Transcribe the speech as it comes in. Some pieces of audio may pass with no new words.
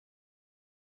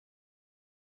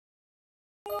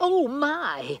Oh,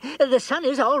 my. The sun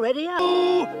is already out.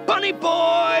 Oh, bunny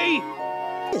boy!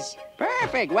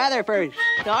 Perfect weather for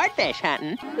swordfish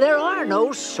hunting. There are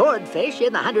no swordfish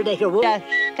in the 100-acre woods. Just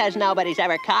because nobody's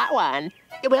ever caught one.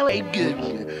 Well,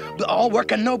 All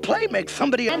work and no play makes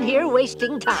somebody... I'm here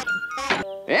wasting time.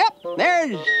 Yep,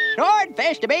 there's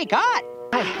swordfish to be caught.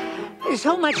 There's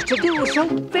so much to do, so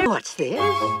very... What's this?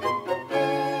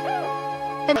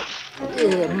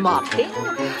 Mopping?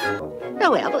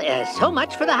 Oh, well, so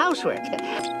much for the housework.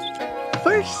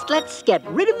 First, let's get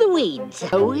rid of the weeds.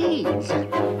 No weeds.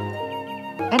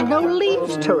 And no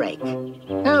leaves to rake.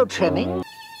 No trimming.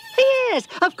 Yes,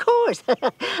 of course.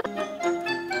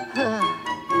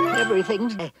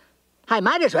 Everything's... I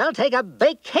might as well take a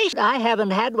vacation. I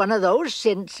haven't had one of those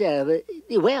since,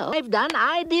 well,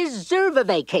 I deserve a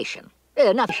vacation.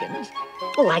 Nothing.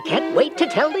 Oh, I can't wait to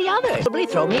tell the others. Probably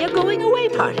throw me a going-away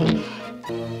party.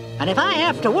 And if I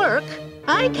have to work,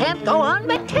 I can't go on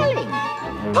telling.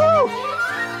 Pooh!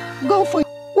 Go for...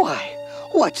 Why?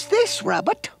 What's this,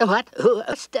 Rabbit? What?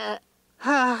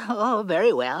 Oh,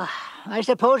 very well. I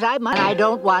suppose I might. I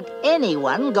don't want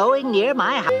anyone going near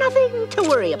my house. Nothing to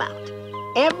worry about.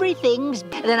 Everything's...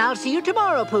 Then I'll see you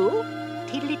tomorrow, Pooh.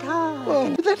 Tiddly-todd. Oh,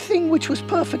 that thing which was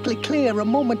perfectly clear a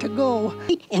moment ago.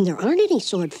 And there aren't any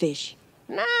swordfish.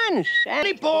 Nonsense.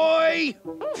 Bunny boy!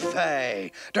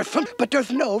 Say, but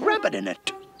there's no rabbit in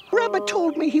it. Rabbit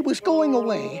told me he was going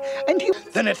away, and he...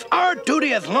 Then it's our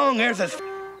duty as long as it's...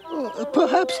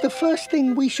 perhaps the first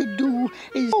thing we should do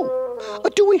is...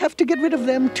 do we have to get rid of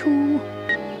them, too?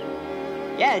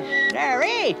 Yes,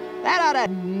 sirree. That ought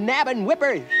to nab and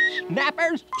whipper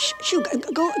snappers. Shoo,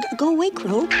 go away,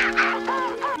 Crow.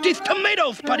 These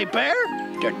tomatoes, Buddy Bear!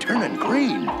 They're turning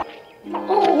green.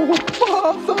 Oh,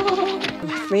 Father! I'm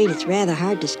afraid it's rather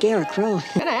hard to scare a crow.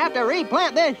 Gonna have to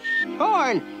replant this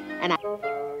corn. And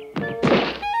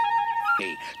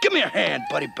Hey, give me a hand,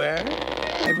 Buddy Bear.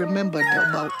 I remembered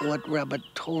about what Rabbit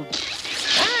told me.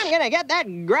 I'm gonna get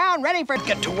that ground ready for...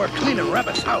 Get to work cleaning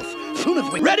Rabbit's house. Soon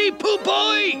as we... Ready, Pooh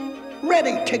Boy?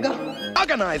 Ready, Tigger.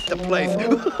 Organize the place.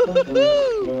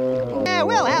 Yeah,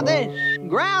 we'll have this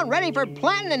ground ready for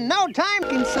planting in no time.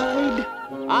 Inside.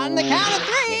 On the count of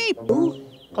 3. Ooh,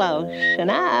 close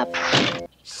enough.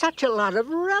 Such a lot of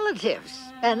relatives.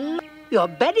 And your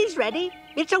bed is ready.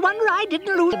 It's a wonder I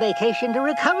didn't lose a vacation to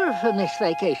recover from this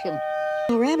vacation.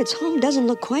 Well, Rabbit's home doesn't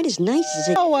look quite as nice as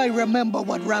it... Oh, I remember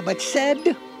what Rabbit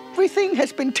said. Everything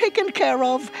has been taken care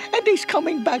of, and he's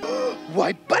coming back.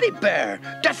 Why, Buddy Bear,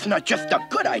 that's not just a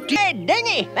good idea. Hey,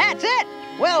 Dingy, that's it.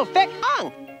 We'll fix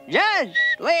on. Just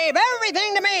leave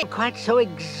everything to me. Quite so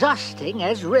exhausting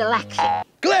as relaxing.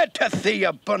 Glad to see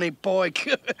you, Bunny Boy.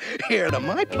 Here to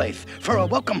my place for a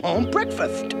welcome home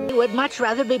breakfast. I would much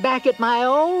rather be back at my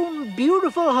own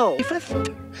beautiful home. Breakfast?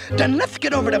 Then let's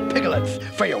get over to Piglet's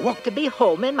for your walk. To be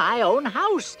home in my own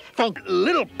house. Thank you.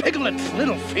 Little Piglet's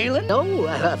little feeling? No,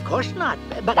 of course not.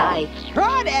 But I...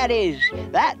 Crawdaddies,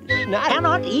 that's not...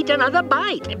 cannot eat another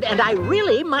bite. And I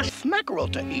really must... Mackerel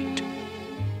to eat.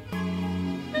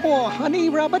 More honey,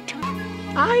 Rabbit?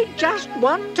 I just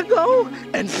want to go.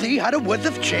 And see how the woods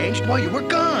have changed while you were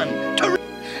gone.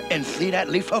 And see that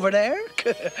leaf over there?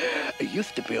 It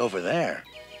used to be over there.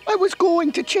 I was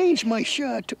going to change my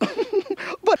shirt.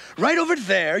 But right over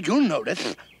there, you'll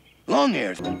notice long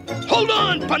ears. Hold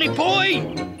on, Bunny Boy!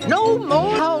 No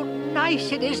more. How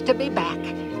nice it is to be back.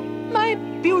 My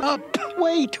beautiful...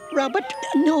 wait, Rabbit.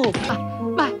 No.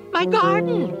 My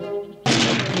garden.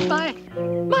 My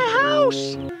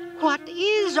house. What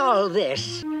is all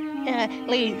this?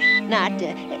 Please, not...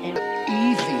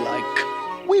 Easy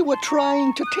like. We were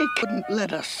trying to take... Couldn't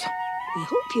let us. I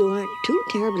hope you aren't too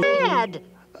terribly... Mad.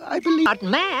 I believe... Not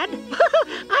mad.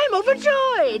 I'm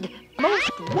overjoyed.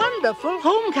 Most wonderful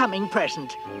homecoming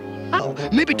present.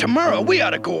 Maybe tomorrow we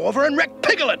ought to go over and wreck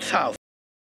Piglet's house.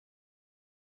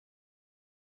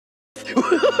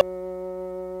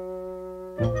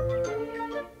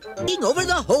 Over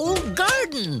the whole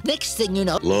garden. Next thing you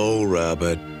know... Hello,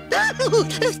 Rabbit.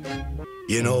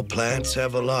 You know, plants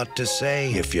have a lot to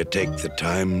say if you take the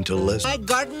time to listen. My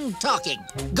garden talking.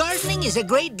 Gardening is a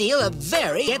great deal of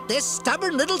get this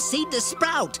stubborn little seed to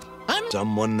sprout.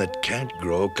 Someone that can't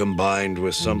grow combined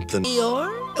with something...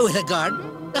 Eeyore? With a garden?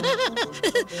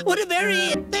 What a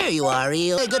very... There you are,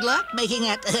 Eeyore. Good luck making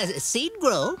that seed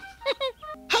grow.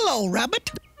 Hello,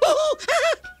 Rabbit.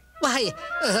 Why,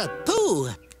 Pooh.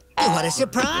 What a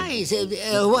surprise.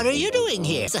 What are you doing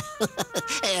here?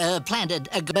 Planted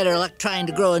better luck trying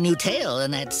to grow a new tail than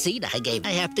that seed I gave.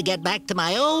 I have to get back to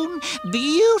my own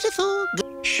beautiful...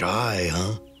 Shy,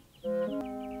 huh?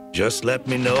 Just let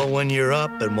me know when you're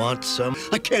up and want some.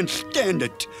 I can't stand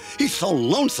it. He's so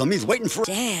lonesome, he's waiting for...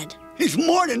 Dad. He's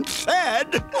more than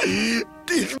sad.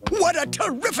 What a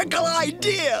terrifical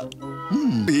idea.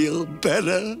 Feel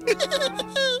better.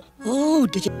 Oh,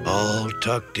 did you... All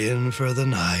tucked in for the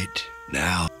night.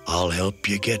 Now I'll help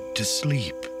you get to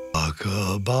sleep.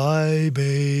 Rock-a-bye,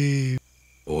 babe.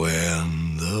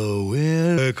 When the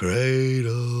wind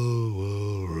cradle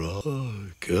will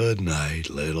rock. Good night,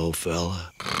 little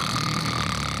fella.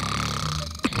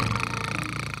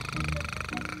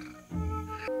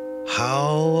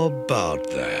 How about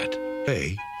that?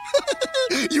 Hey.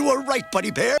 You were right,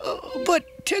 Buddy Bear.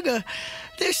 But, Tigger,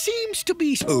 there seems to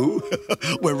be... Oh,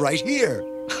 we're right here.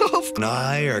 And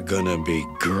I are gonna be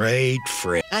great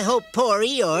friends. I hope poor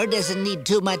Eeyore doesn't need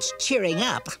too much cheering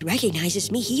up.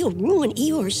 recognizes me, he'll ruin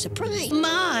Eeyore's surprise.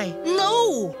 My,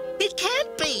 no! It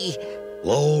can't be!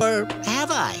 Lord, Or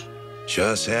have I?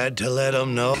 just had to let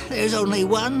him know. There's only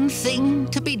one thing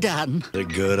to be done. A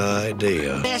good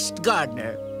idea. Best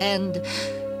gardener. And...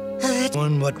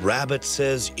 Doing what Rabbit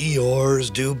says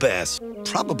Eeyores do best.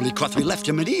 Probably 'cause we left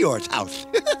him at Eeyore's house.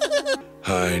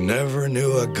 I never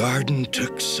knew a garden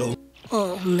took so...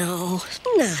 Oh, no,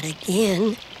 not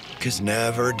again. is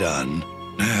never done.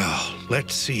 Now,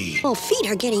 let's see. Oh, feet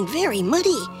are getting very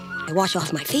muddy. I wash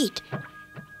off my feet.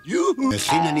 You have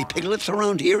seen any piglets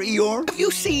around here, Eeyore? Have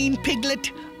you seen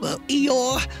Piglet? Well,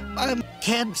 Eeyore,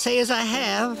 Can't say as I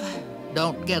have.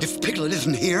 Don't get... If Piglet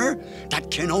isn't here, that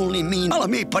can only mean... Follow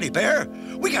me, Buddy Bear.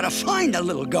 We gotta find the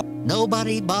little guy.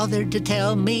 Nobody bothered to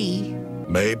tell me.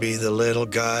 Maybe the little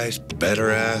guys better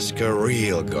ask a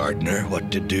real gardener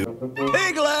what to do.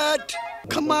 Piglet!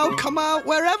 come out,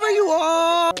 wherever you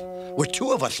are. With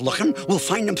two of us looking, we'll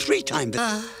find him 3 times.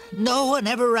 No one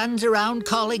ever runs around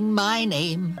calling my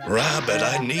name. Rabbit,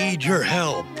 I need your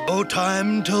help. No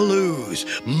time to lose.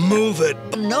 Move it.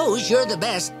 Knows you're the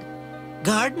best.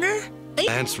 Gardener?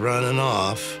 Ant's running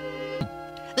off.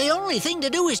 The only thing to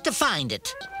do is to find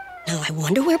it. Now I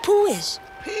wonder where Pooh is.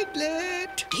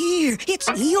 Piglet. Here, it's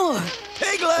Eeyore.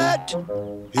 Piglet!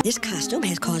 This costume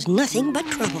has caused nothing but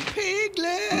trouble.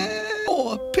 Piglet.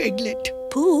 Or Piglet.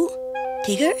 Pooh?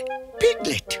 Tigger?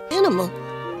 Piglet. Animal.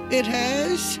 It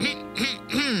has...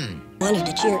 Wanted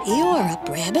to cheer Eeyore up,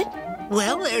 Rabbit.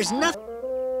 Well, there's nothing.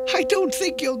 I don't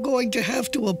think you're going to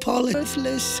have to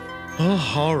apologize.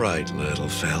 Oh, all right, little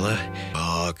fella.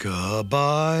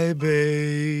 Rock-a-bye,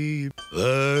 babe.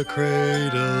 The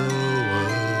cradle will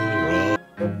rock.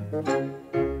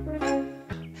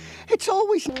 It's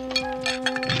always...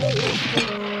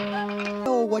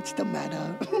 Oh, what's the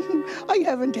matter? I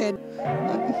haven't had...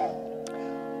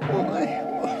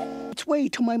 It's way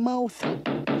to my mouth.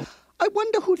 I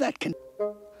wonder who that can...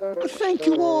 Thank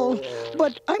you all,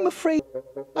 but I'm afraid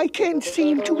I can't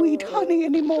seem to eat honey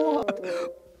anymore.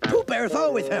 Pooh Bears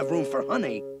always have room for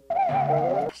honey.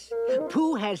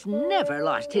 Pooh has never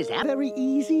lost his apple. Very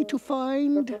easy to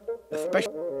find.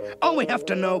 Especially, all we have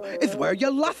to know is where you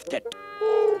lost it.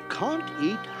 Oh, can't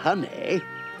eat honey?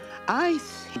 I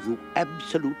think you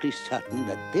absolutely certain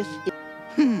that this is...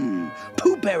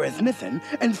 Pooh Bear is missing,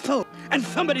 and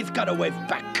somebody's got to wave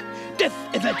back. This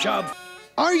is a job.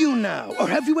 Are you now, or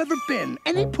have you ever been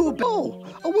any Pooh Bear? Oh,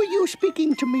 were you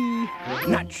speaking to me?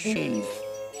 Not beans.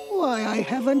 Why, I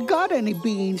haven't got any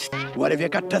beans. What have you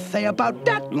got to say about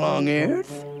that, Long Ears?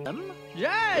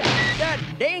 Just a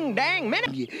ding-dang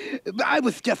minute. I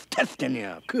was just testing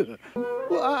you.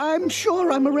 Well, I'm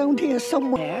sure I'm around here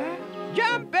somewhere.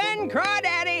 Jumpin'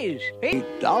 crawdaddies. He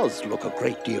does look a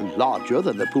great deal larger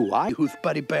than the Pooh I... Who's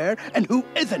Buddy Bear and who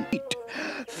isn't?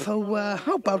 So,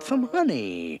 how about some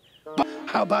honey?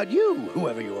 How about you,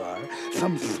 whoever you are?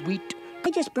 Some sweet...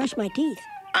 I just brushed my teeth.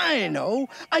 I know.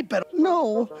 I bet...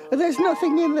 No, there's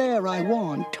nothing in there I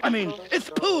want. I mean, it's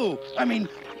Pooh. I mean...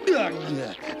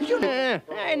 You know...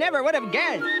 I never would have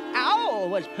guessed Owl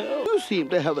was Pooh. You seem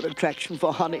to have an attraction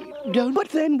for honey, don't... But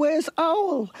then where's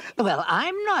Owl? Well,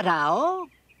 I'm not Owl.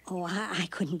 Oh, I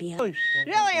couldn't be...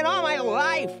 Silly in all my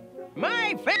life.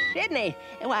 My friend Sydney.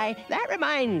 Why, that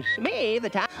reminds me the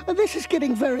time... This is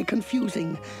getting very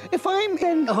confusing. If I'm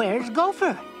in... Where's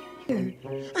Gopher?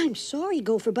 I'm sorry,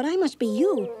 Gopher, but I must be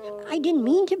you. I didn't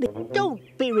mean to be... Don't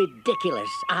be ridiculous.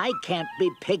 I can't be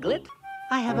Piglet.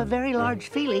 I have a very large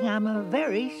feeling I'm a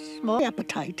very small...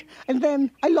 appetite. And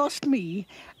then I lost me.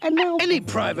 And now... Any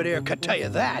private ear could tell you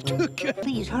that.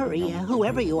 Please hurry,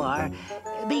 whoever you are.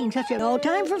 Being such a... No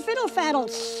time for fiddle-faddle,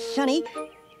 Sonny.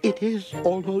 It is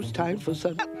almost time for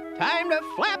sun. Time to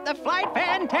flap the flight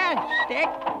fantastic.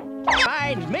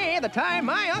 Finds me the time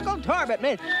my Uncle Torbit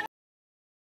missed.